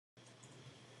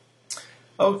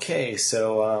Okay,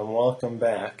 so welcome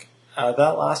back.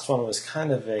 That last one was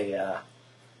kind of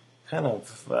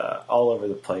all over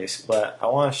the place, but I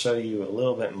want to show you a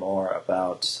little bit more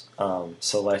about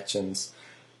selections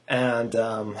and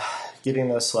getting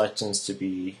those selections to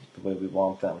be the way we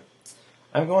want them.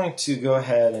 I'm going to go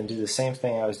ahead and do the same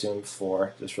thing I was doing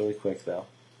before, just really quick though.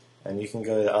 And you can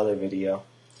go to the other video.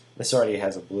 This already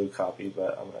has a blue copy,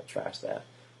 but I'm going to trash that.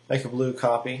 Make a blue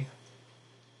copy,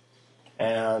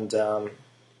 and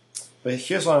but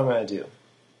here's what I'm going to do.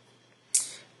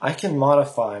 I can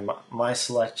modify my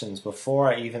selections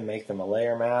before I even make them a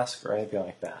layer mask or anything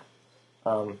like that.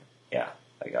 Yeah,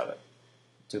 I got it.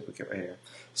 Duplicate right here.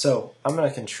 So I'm going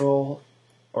to Control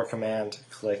or Command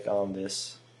click on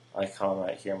this icon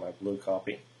right here, my blue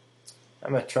copy.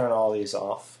 I'm going to turn all these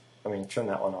off. Turn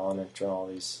that one on and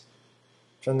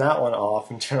turn that one off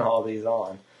and turn all these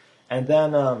on. And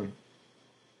then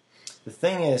the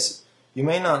thing is, you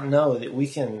may not know that we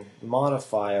can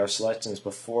modify our selections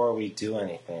before we do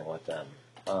anything with them.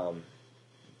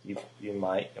 You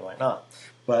might not.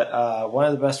 But one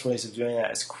of the best ways of doing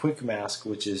that is Quick Mask,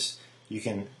 which is you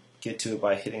can get to it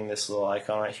by hitting this little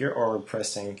icon right here or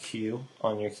pressing Q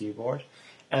on your keyboard.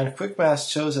 And Quick Mask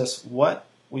shows us what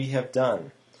we have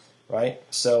done, right?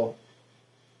 So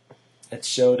it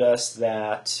showed us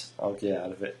that, I'll get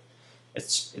out of it.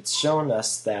 It's shown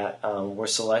us that we're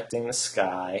selecting the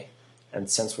sky. And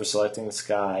since we're selecting the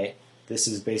sky, this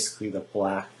is basically the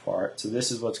black part. So this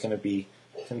is what's going to be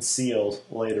concealed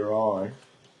later on.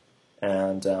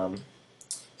 And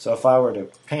so if I were to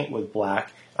paint with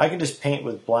black, I can just paint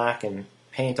with black and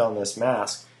paint on this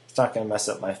mask. It's not going to mess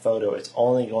up my photo. It's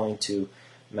only going to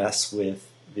mess with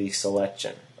the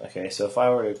selection. Okay, so if I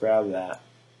were to grab that,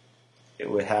 it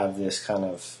would have this kind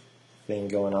of thing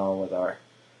going on with our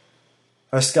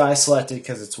sky selected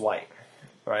because it's white.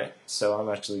 Right, so I'm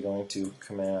actually going to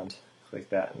Command click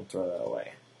that and throw that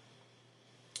away.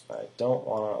 I don't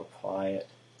want to apply it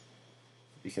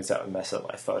because that would mess up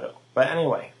my photo. But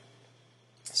anyway,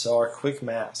 so our Quick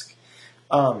Mask.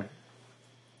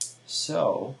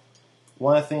 So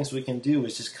one of the things we can do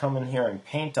is just come in here and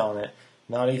paint on it.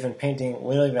 Not even painting,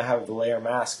 we don't even have the layer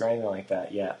mask or anything like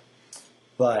that yet.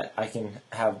 But I can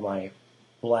have my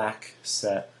black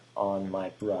set on my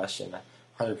brush and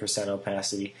 100%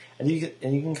 opacity, and you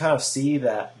can kind of see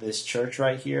that this church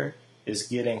right here is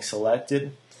getting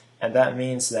selected, and that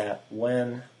means that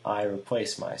when I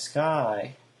replace my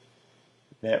sky,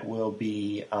 that will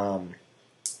be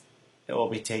it will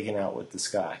be taken out with the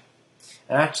sky.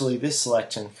 And actually, this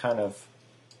selection kind of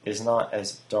is not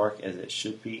as dark as it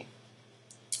should be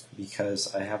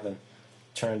because I haven't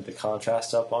turned the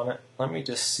contrast up on it. Let me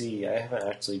just see. I haven't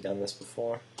actually done this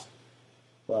before,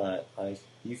 but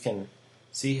you can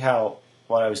see how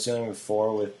what I was doing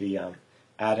before with the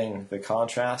adding the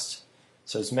contrast.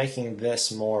 So it's making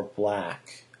this more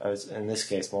black. In this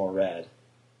case, more red.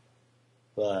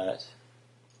 But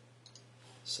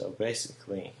so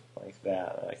basically, like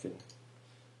that, I could.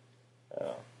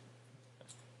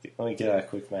 Let me get out of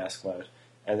Quick Mask mode,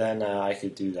 and then I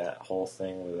could do that whole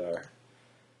thing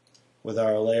with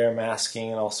our layer masking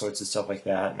and all sorts of stuff like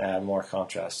that, and add more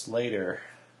contrast later.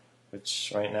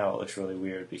 Which right now it looks really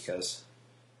weird because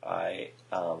I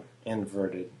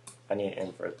inverted. I need to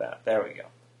invert that. There we go.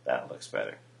 That looks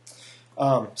better.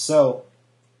 So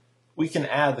we can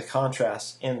add the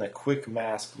contrast in the Quick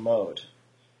Mask mode,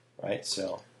 right?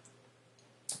 So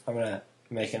I'm gonna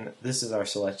this is our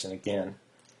selection again,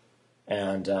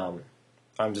 and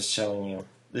I'm just showing you.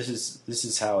 This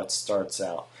is how it starts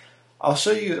out. I'll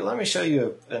show you. Let me show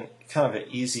you kind of an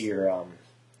easier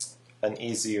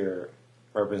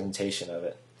representation of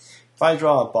it. If I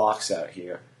draw a box out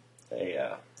here,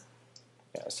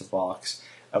 it's a box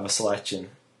of a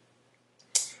selection,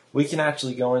 we can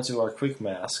actually go into our Quick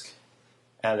Mask,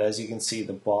 and as you can see,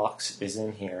 the box is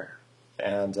in here,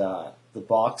 and the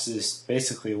box is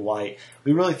basically white.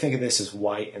 We really think of this as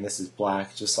white, and this is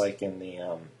black, just like in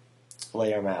the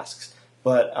layer masks.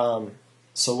 But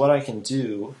so what I can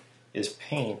do is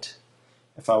paint,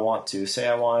 if I want to. Say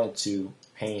I wanted to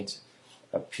paint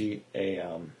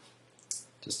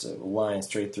just a line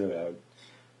straight through it.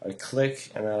 I would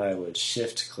click, and then I would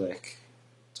shift click,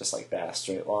 just like that, a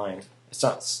straight line. It's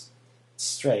not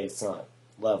straight, it's not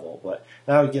level, but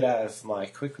now I would get out of my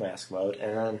Quick Mask mode,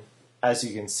 and then as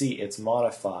you can see, it's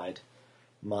modified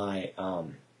my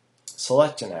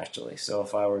selection actually. So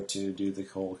if I were to do the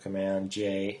whole Command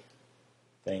J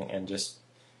thing and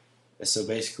so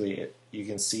basically you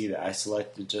can see that I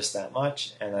selected just that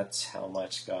much, and that's how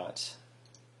much got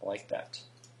like that.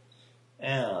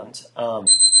 And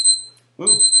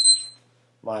ooh,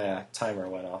 my timer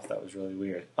went off. That was really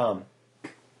weird.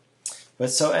 But But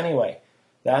so anyway,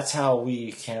 that's how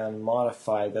we can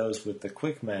modify those with the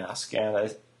quick mask,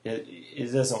 and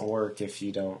it doesn't work if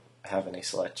you don't have any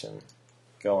selection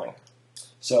going.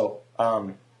 So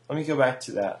let me go back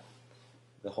to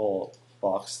the whole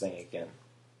box thing again.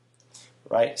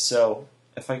 Right, so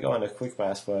if I go into quick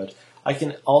mask mode, I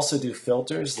can also do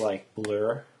filters like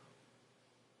blur,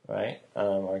 right?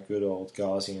 Our good old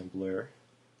Gaussian blur,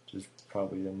 which is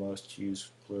probably the most used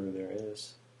blur there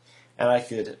is. And I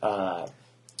could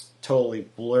totally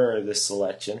blur this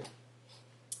selection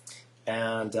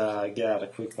and get out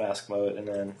of quick mask mode and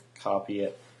then copy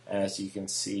it. As you can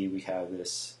see, we have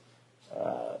this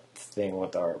thing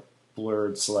with our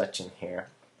blurred selection here,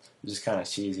 which is kind of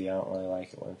cheesy. I don't really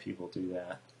like it when people do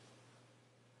that.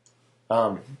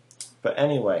 But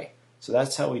anyway, so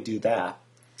that's how we do that.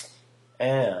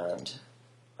 And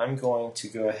I'm going to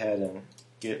go ahead and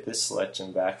get this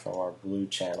selection back from our blue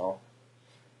channel.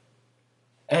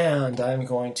 And I'm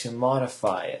going to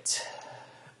modify it.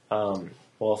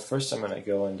 Well, first I'm going to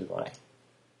go into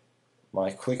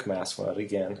my quick mask mode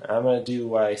again. I'm going to do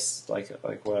like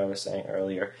what I was saying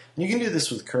earlier. And you can do this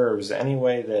with curves any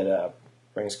way that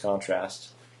brings contrast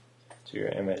to your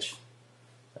image.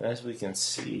 And as we can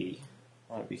see,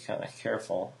 I want to be kind of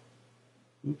careful.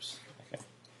 Oops. Okay.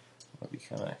 I want to be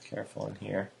kind of careful in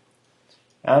here.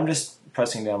 And I'm just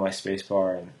pressing down my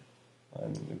spacebar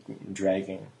and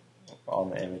dragging on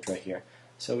the image right here,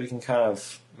 so we can kind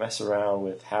of mess around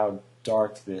with how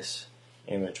dark this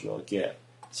image will get.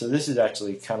 So this is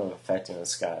actually kind of affecting the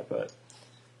sky, but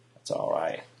that's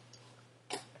alright.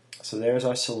 So there's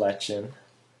our selection,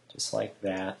 just like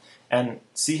that. And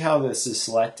see how this is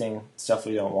selecting stuff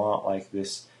we don't want, like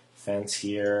this fence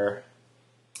here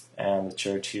and the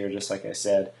church here. Just like I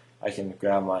said, I can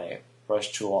grab my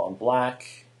brush tool on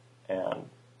black and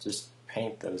just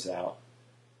paint those out.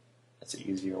 That's an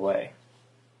easier way.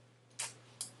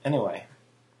 Anyway,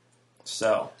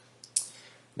 so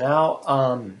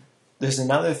now there's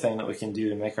another thing that we can do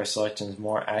to make our selections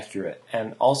more accurate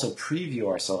and also preview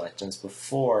our selections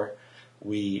before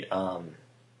we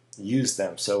use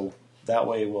them, so that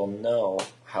way we'll know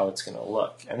how it's going to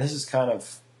look. And this is kind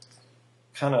of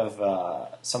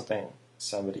something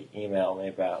somebody emailed me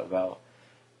about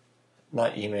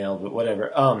not emailed, but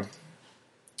whatever,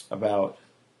 about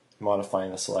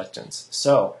modifying the selections.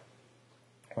 So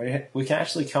we can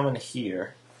actually come in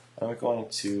here. I'm going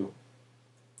to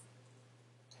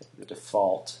hit the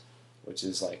default, which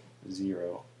is like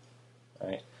 0,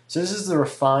 right? So this is the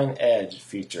refine edge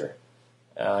feature.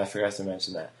 I forgot to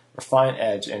mention that. Refine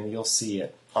edge, and you'll see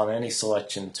it on any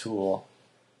selection tool.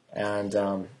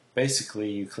 And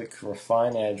basically you click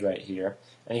refine edge right here,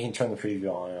 and you can turn the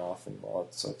preview on and off and all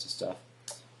that sorts of stuff.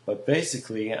 But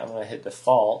basically I'm going to hit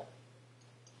default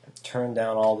and turn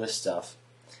down all this stuff.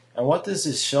 And what this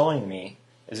is showing me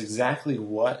is exactly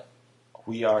what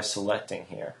we are selecting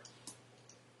here.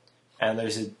 And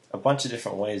there's a bunch of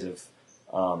different ways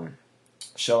of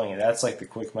showing it. That's like the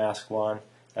quick mask one.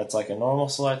 That's like a normal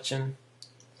selection.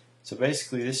 So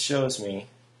basically this shows me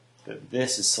that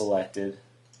this is selected,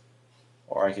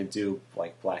 or I could do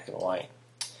like black and white.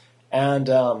 And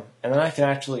then I can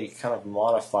actually kind of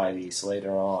modify these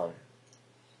later on.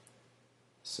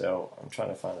 So I'm trying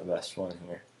to find the best one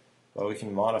here. But we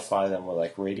can modify them with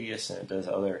like radius, and it does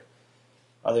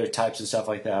other types of stuff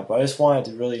like that. But I just wanted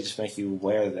to really just make you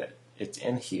aware that it's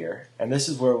in here. And this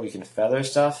is where we can feather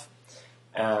stuff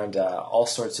and all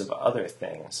sorts of other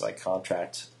things like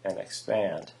contract and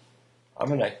expand. I'm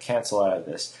going to cancel out of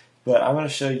this, but I'm going to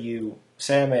show you,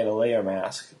 say I made a layer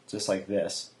mask just like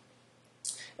this.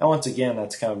 And once again,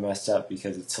 that's kind of messed up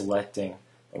because it's selecting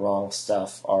the wrong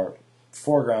stuff. Our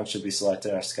foreground should be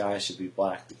selected, our sky should be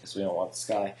black because we don't want the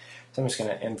sky. So I'm just going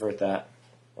to invert that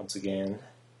once again.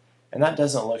 And that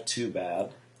doesn't look too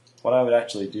bad. What I would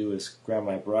actually do is grab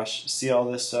my brush. See all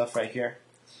this stuff right here?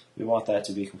 We want that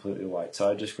to be completely white. So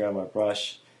I just grab my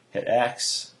brush, hit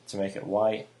X to make it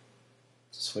white,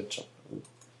 switch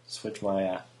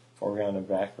my foreground and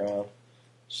background,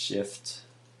 shift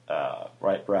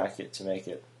right bracket to make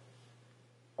it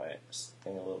right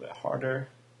thing a little bit harder.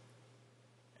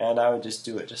 And I would just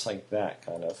do it just like that,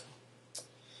 kind of.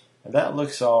 And that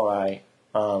looks alright.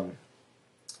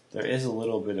 There is a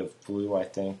little bit of blue, I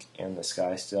think, in the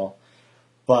sky still.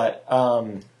 But,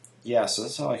 yeah, so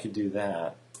that's how I could do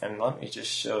that. And let me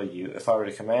just show you. If I were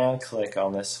to command-click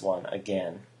on this one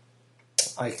again,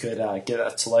 I could get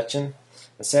that selection.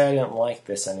 And say I didn't like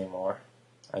this anymore.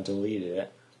 I deleted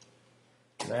it.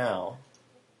 Now,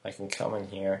 I can come in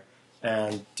here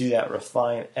and do that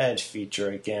refine edge feature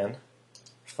again.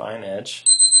 Refine edge.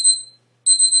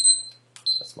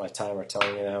 That's my timer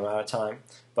telling me that I'm out of time.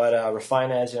 But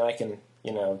refine edge, and I can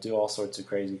do all sorts of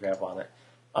crazy crap on it.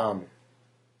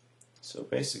 So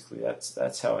basically,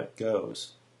 that's how it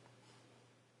goes.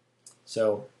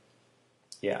 So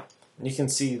yeah, and you can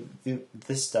see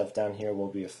this stuff down here will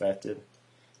be affected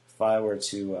if I were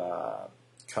to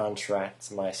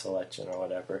contract my selection or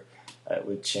whatever. It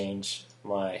would change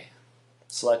my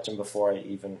selection before I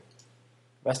even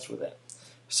messed with it.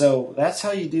 So that's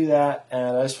how you do that,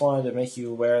 and I just wanted to make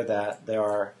you aware that there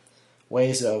are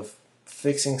ways of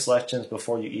fixing selections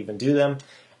before you even do them,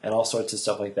 and all sorts of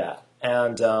stuff like that.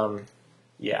 And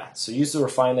yeah, so use the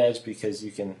Refine Edge because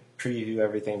you can preview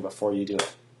everything before you do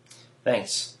it.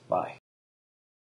 Thanks. Bye.